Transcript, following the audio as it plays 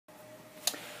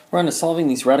We're on to solving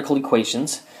these radical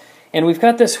equations. And we've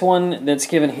got this one that's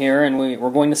given here, and we're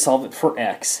going to solve it for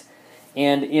x.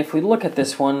 And if we look at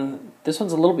this one's a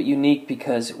little bit unique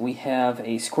because we have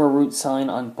a square root sign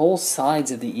on both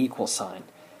sides of the equal sign.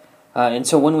 And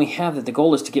so when we have that, the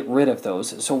goal is to get rid of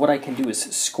those. So what I can do is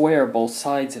square both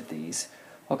sides of these.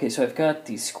 Okay, so I've got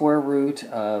the square root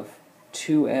of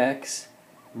 2x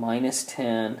minus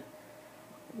 10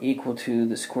 equal to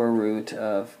the square root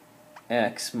of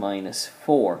x minus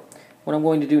 4. What I'm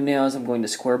going to do now is I'm going to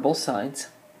square both sides.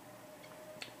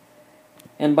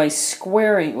 And by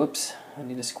squaring, whoops, I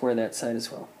need to square that side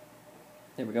as well.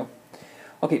 There we go.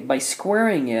 Okay, by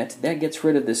squaring it, that gets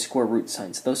rid of this square root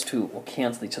sign. So those two will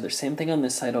cancel each other. Same thing on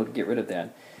this side, I'll get rid of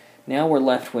that. Now we're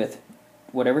left with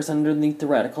whatever's underneath the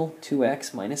radical,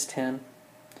 2x minus 10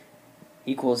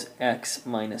 equals x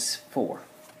minus 4.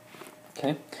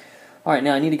 Okay? Alright,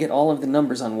 now I need to get all of the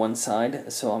numbers on one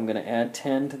side, so I'm going to add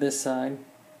 10 to this side.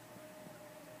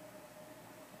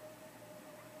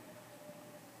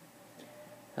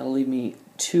 That'll leave me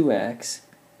 2x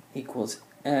equals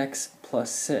x plus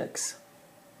 6.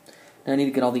 Now I need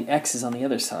to get all the x's on the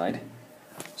other side.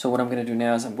 So what I'm going to do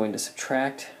now is I'm going to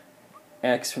subtract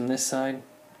x from this side,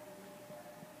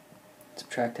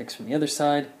 subtract x from the other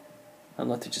side. I'm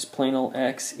left with just plain old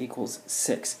x equals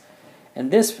 6.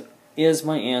 And this is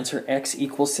my answer, x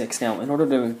equals 6. Now, in order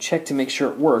to check to make sure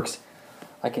it works,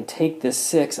 I can take this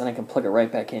 6 and I can plug it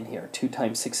right back in here. 2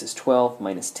 times 6 is 12,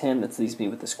 minus 10, that leaves me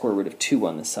with the square root of 2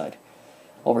 on this side.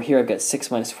 Over here I've got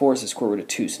 6 minus 4 is the square root of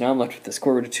 2. So now I'm left with the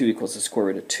square root of 2 equals the square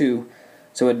root of 2.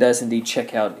 So it does indeed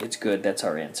check out, it's good, that's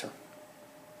our answer.